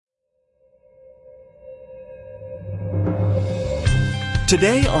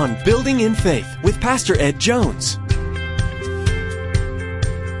Today on Building in Faith with Pastor Ed Jones.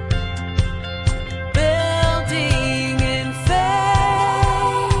 Building in Faith.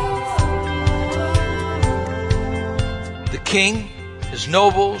 The king, his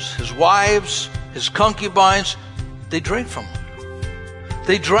nobles, his wives, his concubines, they drank from them.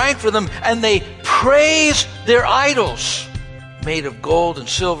 They drank from them and they praised their idols, made of gold and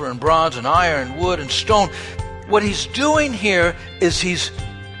silver and bronze and iron and wood and stone. What he's doing here is he's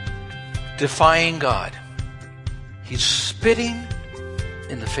defying God. He's spitting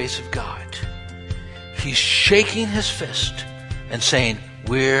in the face of God. He's shaking his fist and saying,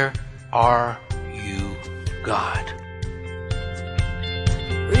 "Where are you, God?"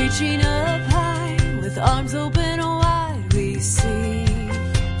 Reaching up high with arms open wide, we see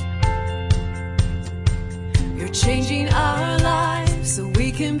you're changing our lives so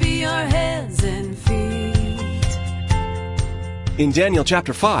we can be our hands and feet. In Daniel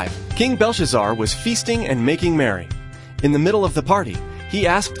chapter 5, King Belshazzar was feasting and making merry. In the middle of the party, he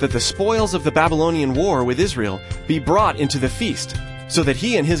asked that the spoils of the Babylonian war with Israel be brought into the feast, so that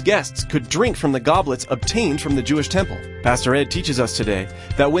he and his guests could drink from the goblets obtained from the Jewish temple. Pastor Ed teaches us today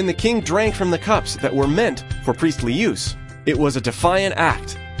that when the king drank from the cups that were meant for priestly use, it was a defiant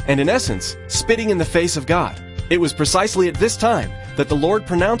act, and in essence, spitting in the face of God. It was precisely at this time that the Lord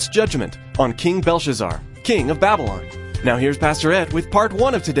pronounced judgment on King Belshazzar, king of Babylon. Now here's Pastor Ed with part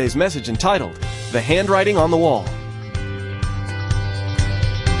 1 of today's message entitled, The Handwriting on the Wall.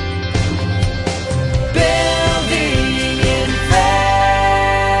 Building in Faith.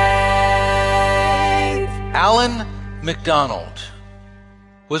 Alan MacDonald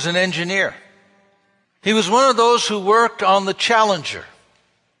was an engineer. He was one of those who worked on the Challenger.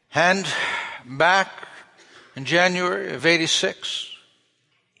 And back in January of '86,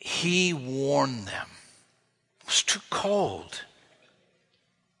 he warned them. It was too cold.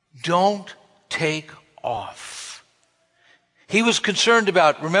 Don't take off. He was concerned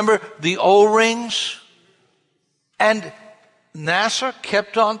about, remember, the O-rings? And NASA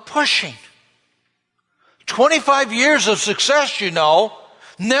kept on pushing. 25 years of success,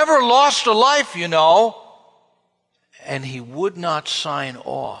 never lost a life, and he would not sign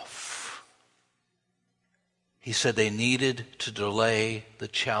off. He said they needed to delay the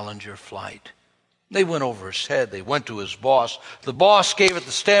Challenger flight. They went over his head. They went to his boss. The boss gave it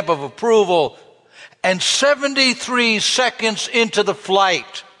the stamp of approval. And 73 seconds into the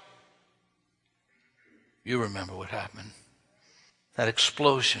flight, you remember what happened. That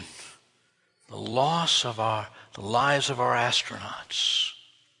explosion, the loss of the lives of our astronauts.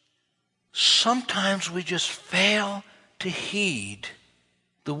 Sometimes we just fail to heed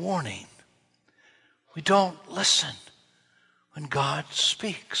the warning. We don't listen when God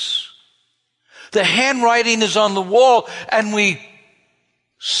speaks. The handwriting is on the wall, and we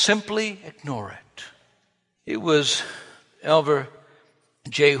simply ignore it. It was Elver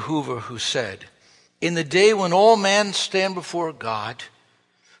J. Hoover who said, "In the day when all men stand before God,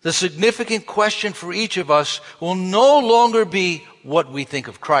 the significant question for each of us will no longer be what we think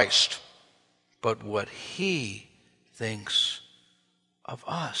of Christ, but what He thinks of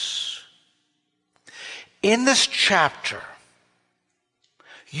us." In this chapter,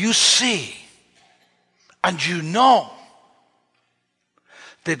 you see and you know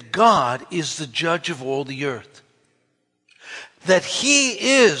that God is the judge of all the earth. That He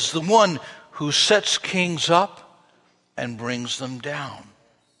is the one who sets kings up and brings them down.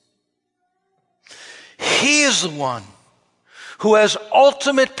 He is the one who has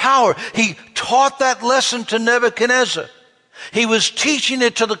ultimate power. He taught that lesson to Nebuchadnezzar. He was teaching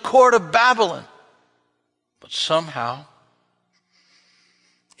it to the court of Babylon. But somehow,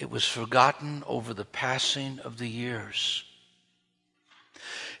 it was forgotten over the passing of the years.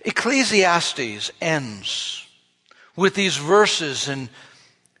 Ecclesiastes ends with these verses in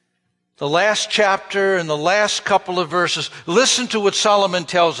the last chapter and the last couple of verses. Listen to what Solomon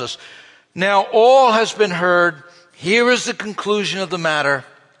tells us. Now all has been heard. Here is the conclusion of the matter.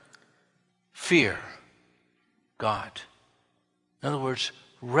 Fear God. In other words,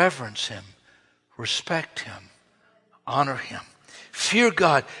 reverence Him, respect Him, honor Him. Fear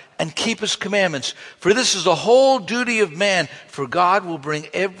God and keep His commandments, for this is the whole duty of man. For God will bring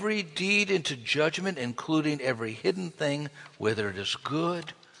every deed into judgment, including every hidden thing, whether it is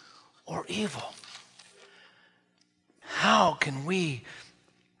good or evil. How can we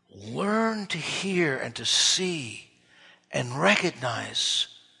learn to hear and to see and recognize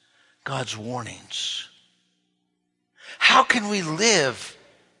God's warnings? How can we live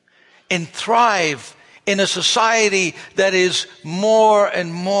and thrive in a society that is more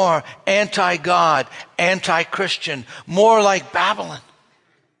and more anti-God, anti-Christian, more like Babylon?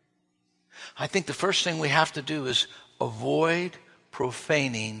 I think the first thing we have to do is avoid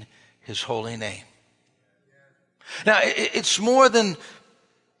profaning his holy name. Now, it's more than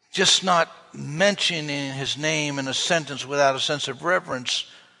just not mentioning his name in a sentence without a sense of reverence.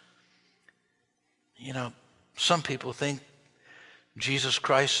 You know, some people think Jesus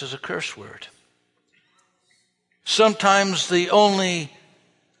Christ is a curse word. Sometimes the only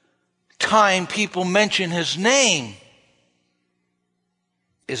time people mention his name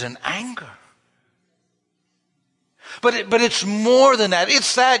is in anger. But it's more than that.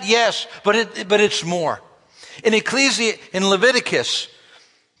 It's that, yes, but it's more. In Leviticus,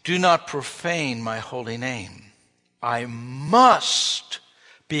 do not profane my holy name. I must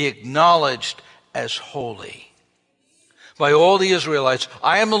be acknowledged as holy by all the Israelites.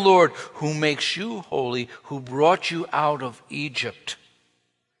 I am the Lord who makes you holy, who brought you out of Egypt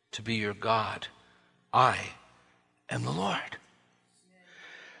to be your God. I am the Lord.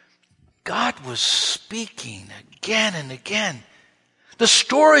 God was speaking again and again. The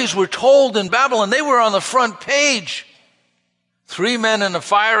stories were told in Babylon. They were on the front page. 3 men in a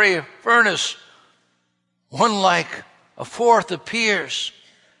fiery furnace. One like a fourth appears,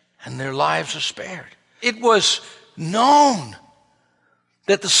 and their lives are spared. It was known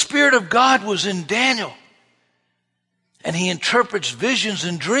that the Spirit of God was in Daniel, and he interprets visions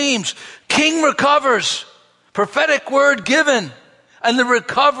and dreams. King recovers, prophetic word given, and the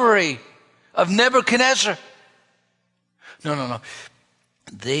recovery of Nebuchadnezzar. No.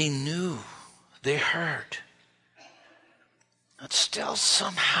 They knew, they heard. But still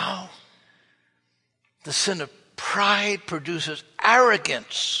somehow the sin of pride produces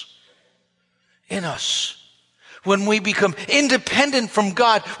arrogance in us. When we become independent from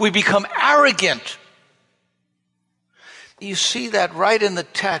God, we become arrogant. You see that right in the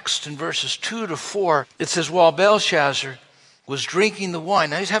text in verses 2 to 4. It says, while Belshazzar was drinking the wine.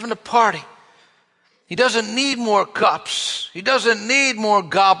 Now he's having a party. He doesn't need more cups. He doesn't need more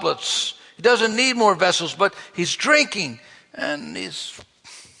goblets. He doesn't need more vessels, but he's drinking, and he's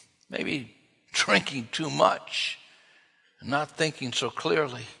maybe drinking too much and not thinking so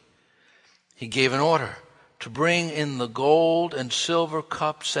clearly. He gave an order to bring in the gold and silver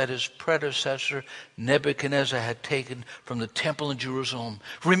cups that his predecessor Nebuchadnezzar had taken from the temple in Jerusalem.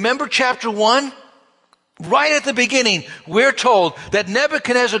 Remember chapter 1? Right at the beginning, we're told that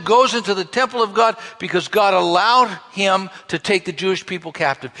Nebuchadnezzar goes into the temple of God because God allowed him to take the Jewish people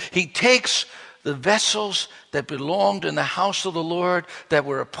captive. He takes the vessels that belonged in the house of the Lord that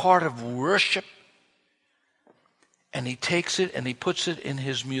were a part of worship, and he takes it and he puts it in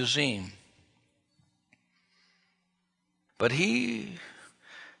his museum. But he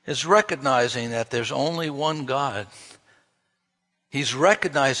is recognizing that there's only one God. He's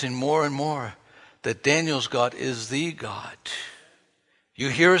recognizing more and more that Daniel's God is the God. You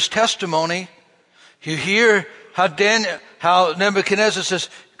hear his testimony. You hear how Nebuchadnezzar says,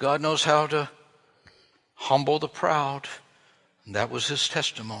 God knows how to humble the proud. And that was his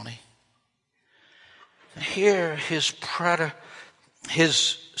testimony. And here his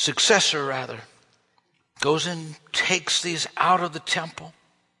successor goes in, takes these out of the temple,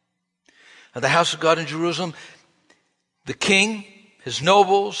 of the house of God in Jerusalem. The king, his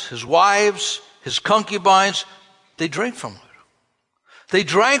nobles, his wives, his concubines, they drink from it. They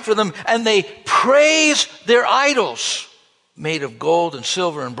drank from them, and they praise their idols made of gold and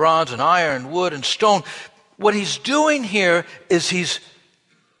silver and bronze and iron and wood and stone. What he's doing here is he's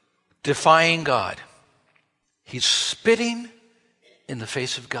defying God. He's spitting in the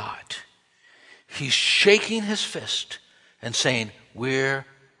face of God. He's shaking his fist and saying, where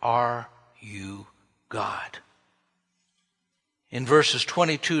are you, God? In verses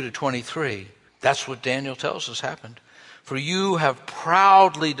 22 to 23, that's what Daniel tells us happened. For you have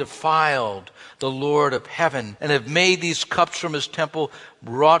proudly defiled the Lord of heaven and have made these cups from his temple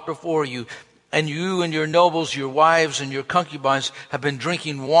brought before you. And you and your nobles, your wives and your concubines have been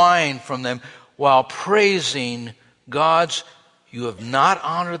drinking wine from them while praising gods. You have not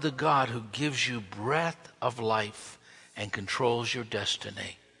honored the God who gives you breath of life and controls your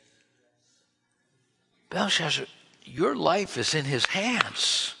destiny. Belshazzar, your life is in his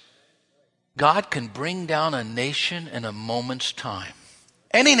hands. God can bring down a nation in a moment's time.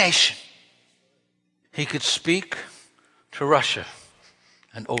 Any nation. He could speak to Russia,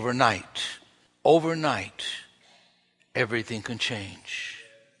 and overnight, everything can change.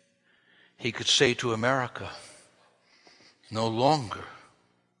 He could say to America, no longer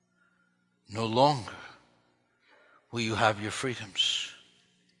will you have your freedoms.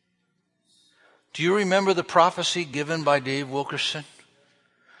 Do you remember the prophecy given by Dave Wilkerson?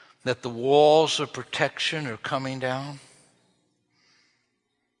 That the walls of protection are coming down?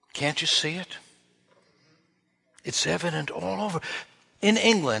 Can't you see it? It's evident all over. In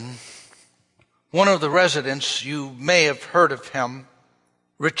England, one of the residents, you may have heard of him,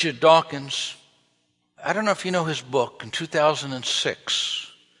 Richard Dawkins. I don't know if you know his book. In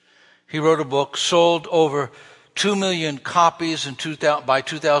 2006, he wrote a book, sold over 2 million copies by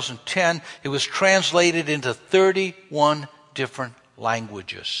 2010. It was translated into 31 different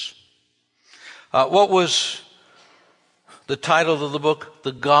languages. What was the title of the book?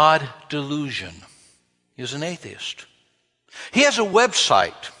 The God Delusion. He was an atheist. He has a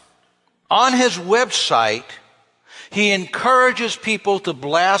website. On his website, he encourages people to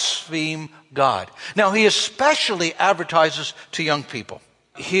blaspheme God. Now, he especially advertises to young people.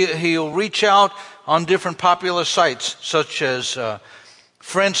 He'll reach out on different popular sites such as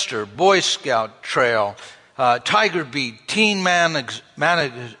Friendster, Boy Scout Trail, Tiger Beat, Teen Magazine,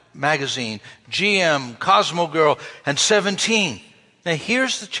 GM, Cosmo Girl, and 17. Now,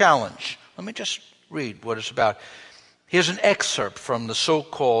 here's the challenge. Let me just read what it's about. Here's an excerpt from the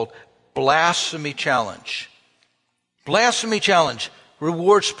so-called Blasphemy Challenge. Blasphemy Challenge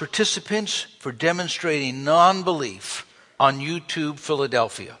rewards participants for demonstrating non-belief on YouTube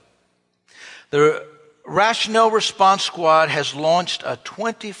Philadelphia. The Rationale Response Squad has launched a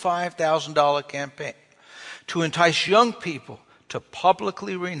 $25,000 campaign to entice young people to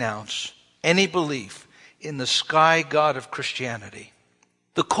publicly renounce any belief in the sky god of Christianity.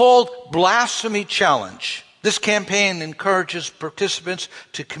 The called Blasphemy Challenge. This campaign encourages participants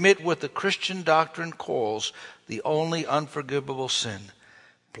to commit what the Christian doctrine calls the only unforgivable sin,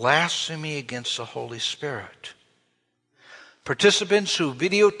 blasphemy against the Holy Spirit. Participants who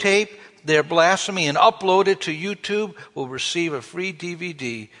videotape their blasphemy and upload it to YouTube will receive a free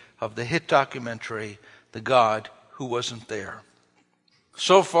DVD of the hit documentary, The God Who Wasn't There.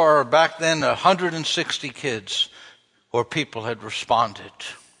 So far, back then, 160 kids or people had responded.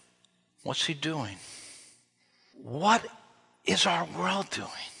 What's he doing? What is our world doing?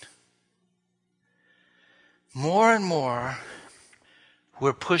 More and more,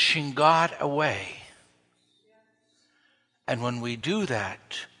 we're pushing God away. And when we do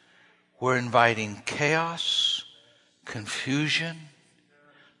that, we're inviting chaos, confusion,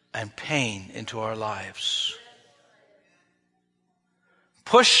 and pain into our lives.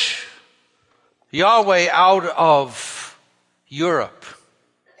 Push Yahweh out of Europe.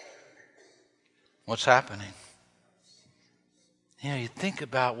 What's happening? You think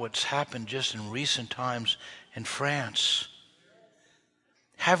about what's happened just in recent times in France.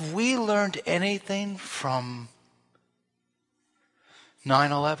 Have we learned anything from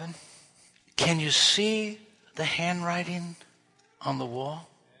 9/11? Can you see the handwriting on the wall?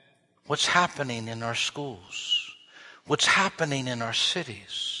 What's happening in our schools? What's happening in our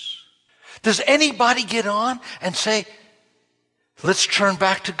cities? Does anybody get on and say, let's turn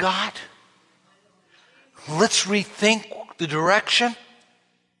back to God? Let's rethink the direction?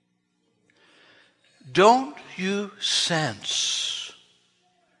 Don't you sense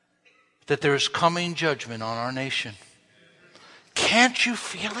that there is coming judgment on our nation? Can't you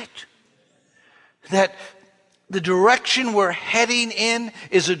feel it? That the direction we're heading in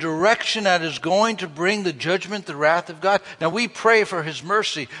is a direction that is going to bring the judgment, the wrath of God. Now, we pray for His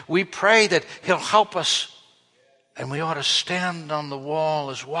mercy. We pray that He'll help us. And we ought to stand on the wall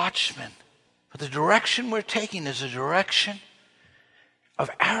as watchmen. But the direction we're taking is a direction of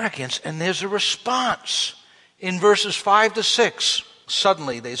arrogance. And there's a response. In verses 5 to 6,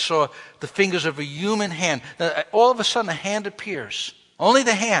 suddenly they saw the fingers of a human hand. All of a sudden a hand appears. Only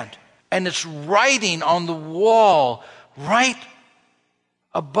the hand. And it's writing on the wall right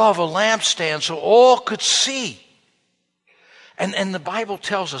above a lampstand so all could see. And the Bible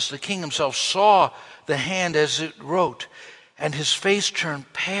tells us the king himself saw the hand as it wrote, and his face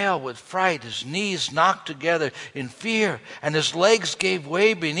turned pale with fright. His knees knocked together in fear, and his legs gave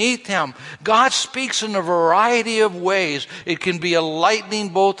way beneath him. God speaks in a variety of ways. It can be a lightning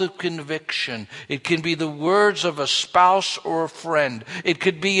bolt of conviction. It can be the words of a spouse or a friend. It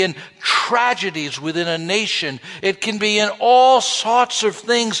could be in tragedies within a nation. It can be in all sorts of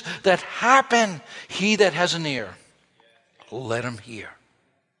things that happen. He that has an ear, let him hear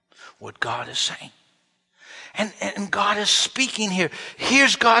what God is saying. And God is speaking here.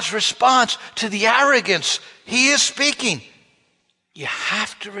 Here's God's response to the arrogance. He is speaking. You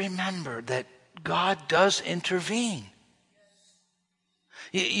have to remember that God does intervene.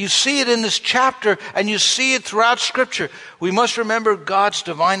 You see it in this chapter, and you see it throughout Scripture. We must remember God's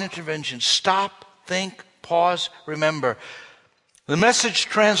divine intervention. Stop, think, pause, remember. The Message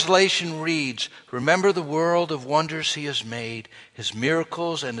translation reads, remember the world of wonders He has made, His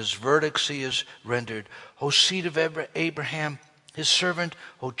miracles and His verdicts He has rendered. O seed of Abraham, his servant,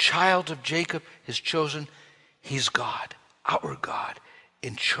 O child of Jacob, his chosen. He's God, our God,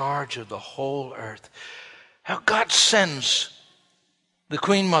 in charge of the whole earth. How God sends the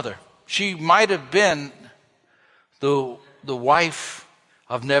Queen Mother. She might have been the wife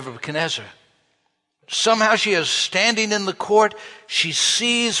of Nebuchadnezzar. Somehow she is standing in the court. She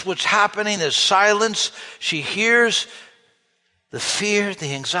sees what's happening. There's silence. She hears the fear,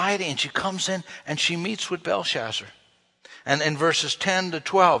 the anxiety, and she comes in and she meets with Belshazzar. And in verses 10 to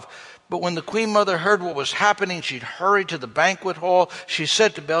 12, but when the Queen Mother heard what was happening, she hurried to the banquet hall. She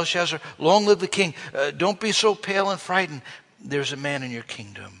said to Belshazzar, long live the king. Don't be so pale and frightened. There's a man in your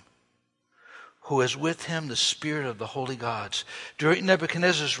kingdom who has with him the spirit of the holy gods. During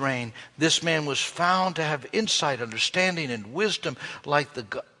Nebuchadnezzar's reign, this man was found to have insight, understanding, and wisdom like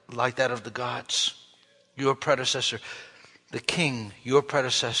that of the gods. Your predecessor, the king, your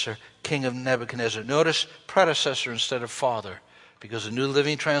predecessor, king of Nebuchadnezzar. Notice predecessor instead of father, because the New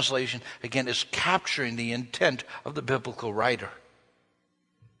Living Translation, again, is capturing the intent of the biblical writer.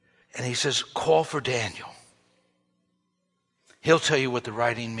 And he says, call for Daniel. He'll tell you what the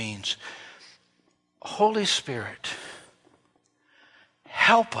writing means. Holy Spirit,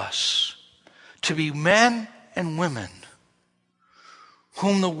 help us to be men and women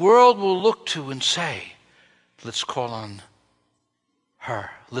whom the world will look to and say, let's call on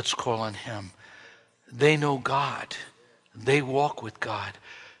her, let's call on him. They know God. They walk with God.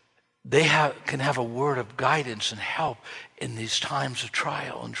 They can have a word of guidance and help in these times of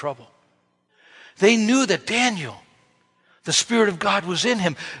trial and trouble. They knew that Daniel, the Spirit of God was in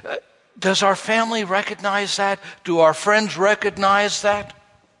him. Does our family recognize that? Do our friends recognize that?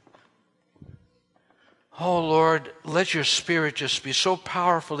 Oh Lord, let your Spirit just be so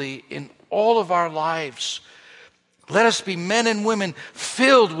powerfully in all of our lives. Let us be men and women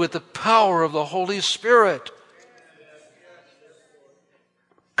filled with the power of the Holy Spirit.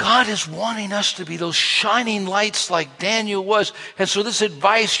 God is wanting us to be those shining lights like Daniel was. And so this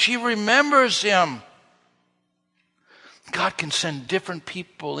advice, she remembers him. God can send different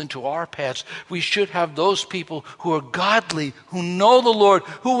people into our paths. We should have those people who are godly, who know the Lord,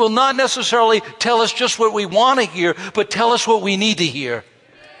 who will not necessarily tell us just what we want to hear, but tell us what we need to hear.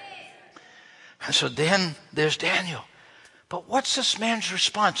 And so then there's Daniel. But what's this man's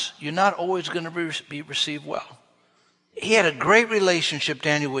response? You're not always going to be received well. He had a great relationship,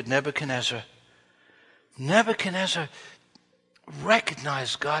 Daniel, with Nebuchadnezzar. Nebuchadnezzar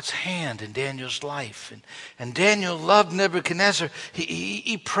recognized God's hand in Daniel's life. And Daniel loved Nebuchadnezzar.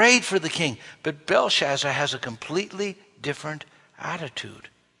 He prayed for the king. But Belshazzar has a completely different attitude.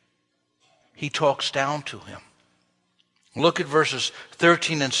 He talks down to him. Look at verses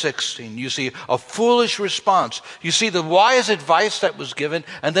 13 and 16. You see a foolish response. You see the wise advice that was given,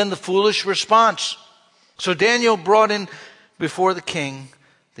 and then the foolish response. So Daniel brought in before the king.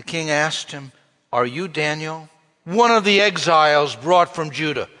 The king asked him, are you Daniel, one of the exiles brought from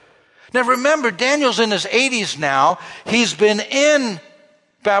Judah? Now remember, Daniel's in his 80s now. He's been in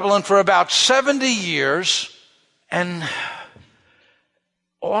Babylon for about 70 years. And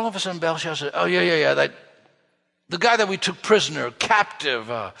all of a sudden Belshazzar said, oh yeah, the guy that we took prisoner, captive,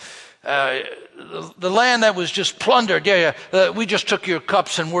 the land that was just plundered, we just took your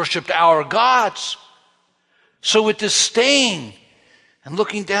cups and worshipped our gods. So with disdain and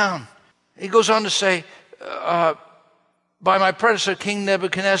looking down, he goes on to say, by my predecessor, King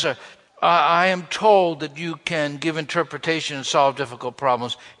Nebuchadnezzar, I am told that you can give interpretation and solve difficult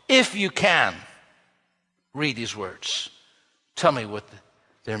problems. If you can, read these words. Tell me what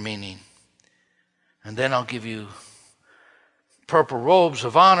they're meaning. And then I'll give you purple robes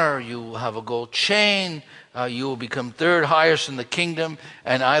of honor. You will have a gold chain. You will become third highest in the kingdom.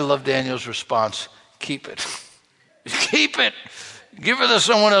 And I love Daniel's response. Keep it. Keep it. Give it to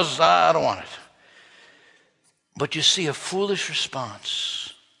someone else. I don't want it. But you see a foolish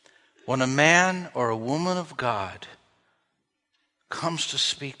response when a man or a woman of God comes to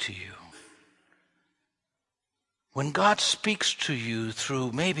speak to you. When God speaks to you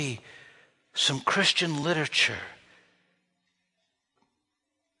through maybe some Christian literature,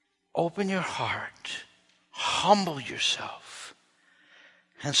 open your heart, humble yourself,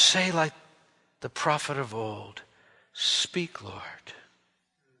 and say like the prophet of old, speak, Lord,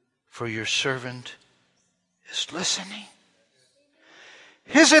 for your servant is listening.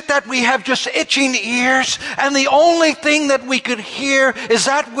 Is it that we have just itching ears and the only thing that we could hear is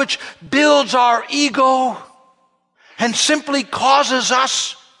that which builds our ego and simply causes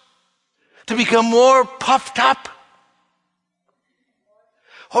us to become more puffed up?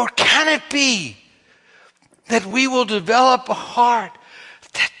 Or can it be that we will develop a heart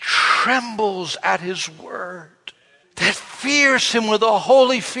that trembles at his word, that fears him with a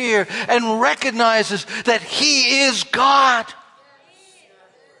holy fear and recognizes that he is God.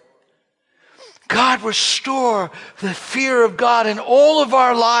 God, restore the fear of God in all of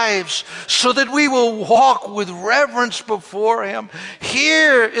our lives so that we will walk with reverence before him.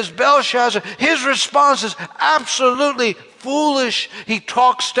 Here is Belshazzar. His response is absolutely foolish. He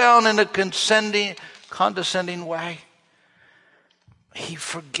talks down in a condescending way. He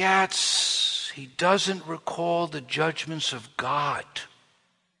forgets. He doesn't recall the judgments of God.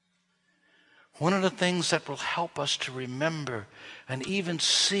 One of the things that will help us to remember and even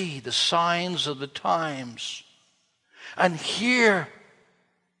see the signs of the times and hear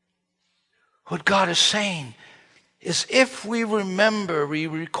what God is saying is if we remember, we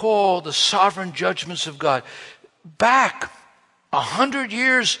recall the sovereign judgments of God. Back 100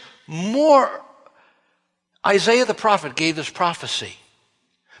 years more, Isaiah the prophet gave this prophecy.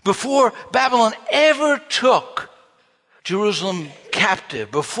 Before Babylon ever took Jerusalem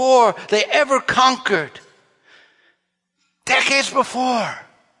captive, before they ever conquered, decades before,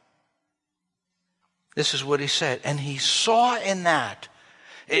 this is what he said. And he saw in that,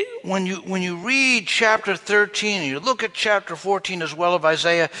 when you read chapter 13, and you look at chapter 14 as well of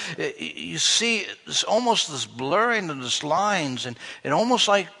Isaiah, you see almost this blurring of these lines, and almost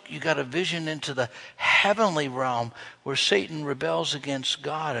like you got a vision into the heavenly realm where Satan rebels against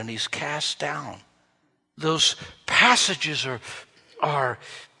God and he's cast down. Those passages are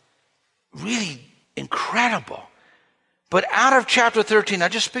really incredible. But out of chapter 13, I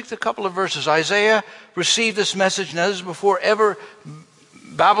just picked a couple of verses. Isaiah received this message, and that is before ever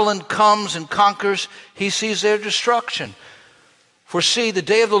Babylon comes and conquers, he sees their destruction. For see, the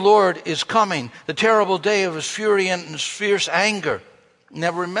day of the Lord is coming, the terrible day of his fury and his fierce anger.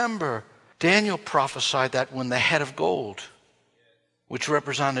 Now remember, Daniel prophesied that when the head of gold, which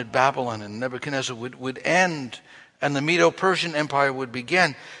represented Babylon and Nebuchadnezzar, would end and the Medo-Persian Empire would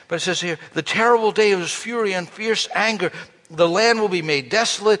begin. But it says here, the terrible day of his fury and fierce anger, the land will be made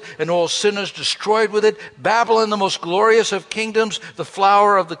desolate and all sinners destroyed with it. Babylon, the most glorious of kingdoms, the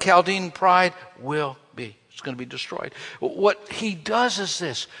flower of the Chaldean pride, will be. It's going to be destroyed. What he does is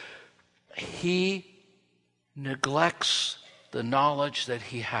this. He neglects the knowledge that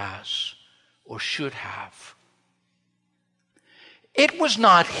he has or should have. It was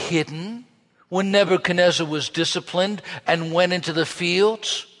not hidden when Nebuchadnezzar was disciplined and went into the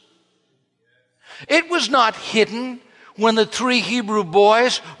fields. It was not hidden when the 3 Hebrew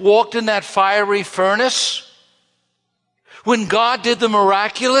boys walked in that fiery furnace. When God did the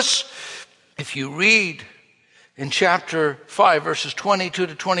miraculous. If you read in chapter 5, verses 22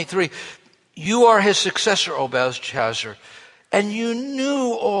 to 23, you are his successor, O Belshazzar, and you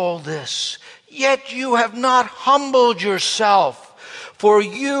knew all this, yet you have not humbled yourself. For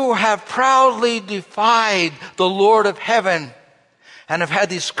you have proudly defied the Lord of heaven and have had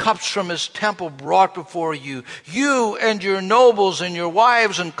these cups from his temple brought before you. You and your nobles and your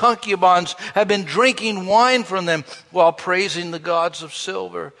wives and concubines have been drinking wine from them while praising the gods of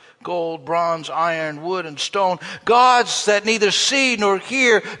silver, gold, bronze, iron, wood, and stone. Gods that neither see nor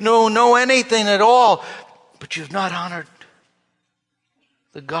hear, nor know anything at all. But you've not honored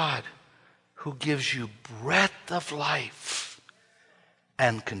the God who gives you breath of life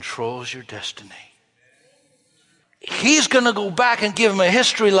and controls your destiny. He's going to go back and give him a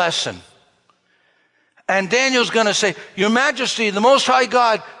history lesson. And Daniel's going to say, Your Majesty, the Most High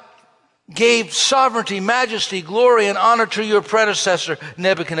God gave sovereignty, majesty, glory, and honor to your predecessor,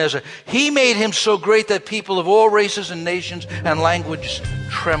 Nebuchadnezzar. He made him so great that people of all races and nations and languages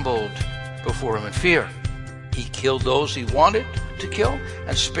trembled before him in fear. He killed those he wanted to kill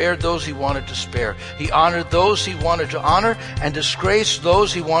and spared those he wanted to spare. He honored those he wanted to honor and disgraced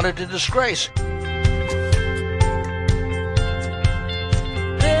those he wanted to disgrace.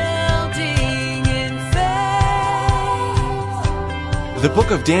 The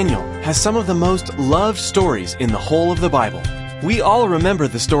book of Daniel has some of the most loved stories in the whole of the Bible. We all remember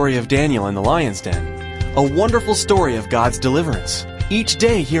the story of Daniel in the lion's den, a wonderful story of God's deliverance. Each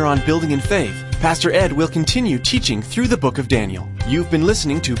day here on Building in Faith, Pastor Ed will continue teaching through the book of Daniel. You've been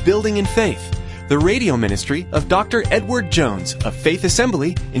listening to Building in Faith, the radio ministry of Dr. Edward Jones of Faith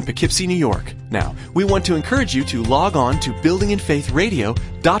Assembly in Poughkeepsie, New York. Now, we want to encourage you to log on to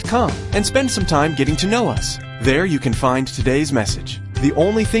buildinginfaithradio.com and spend some time getting to know us. There you can find today's message. The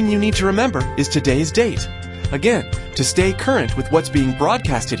only thing you need to remember is today's date. Again, to stay current with what's being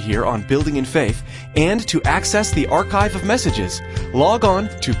broadcasted here on Building in Faith and to access the archive of messages, log on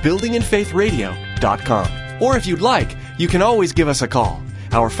to buildinginfaithradio.com. Or if you'd like, you can always give us a call.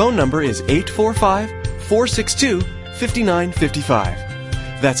 Our phone number is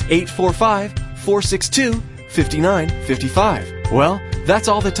 845-462-5955. That's 845-462-5955. 5955. Well, that's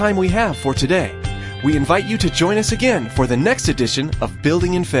all the time we have for today. We invite you to join us again for the next edition of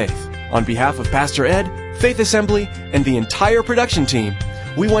Building in Faith. On behalf of Pastor Ed, Faith Assembly, and the entire production team,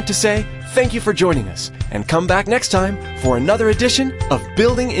 we want to say thank you for joining us, and come back next time for another edition of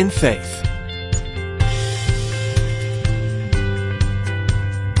Building in Faith.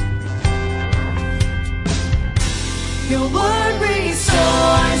 Your word restores.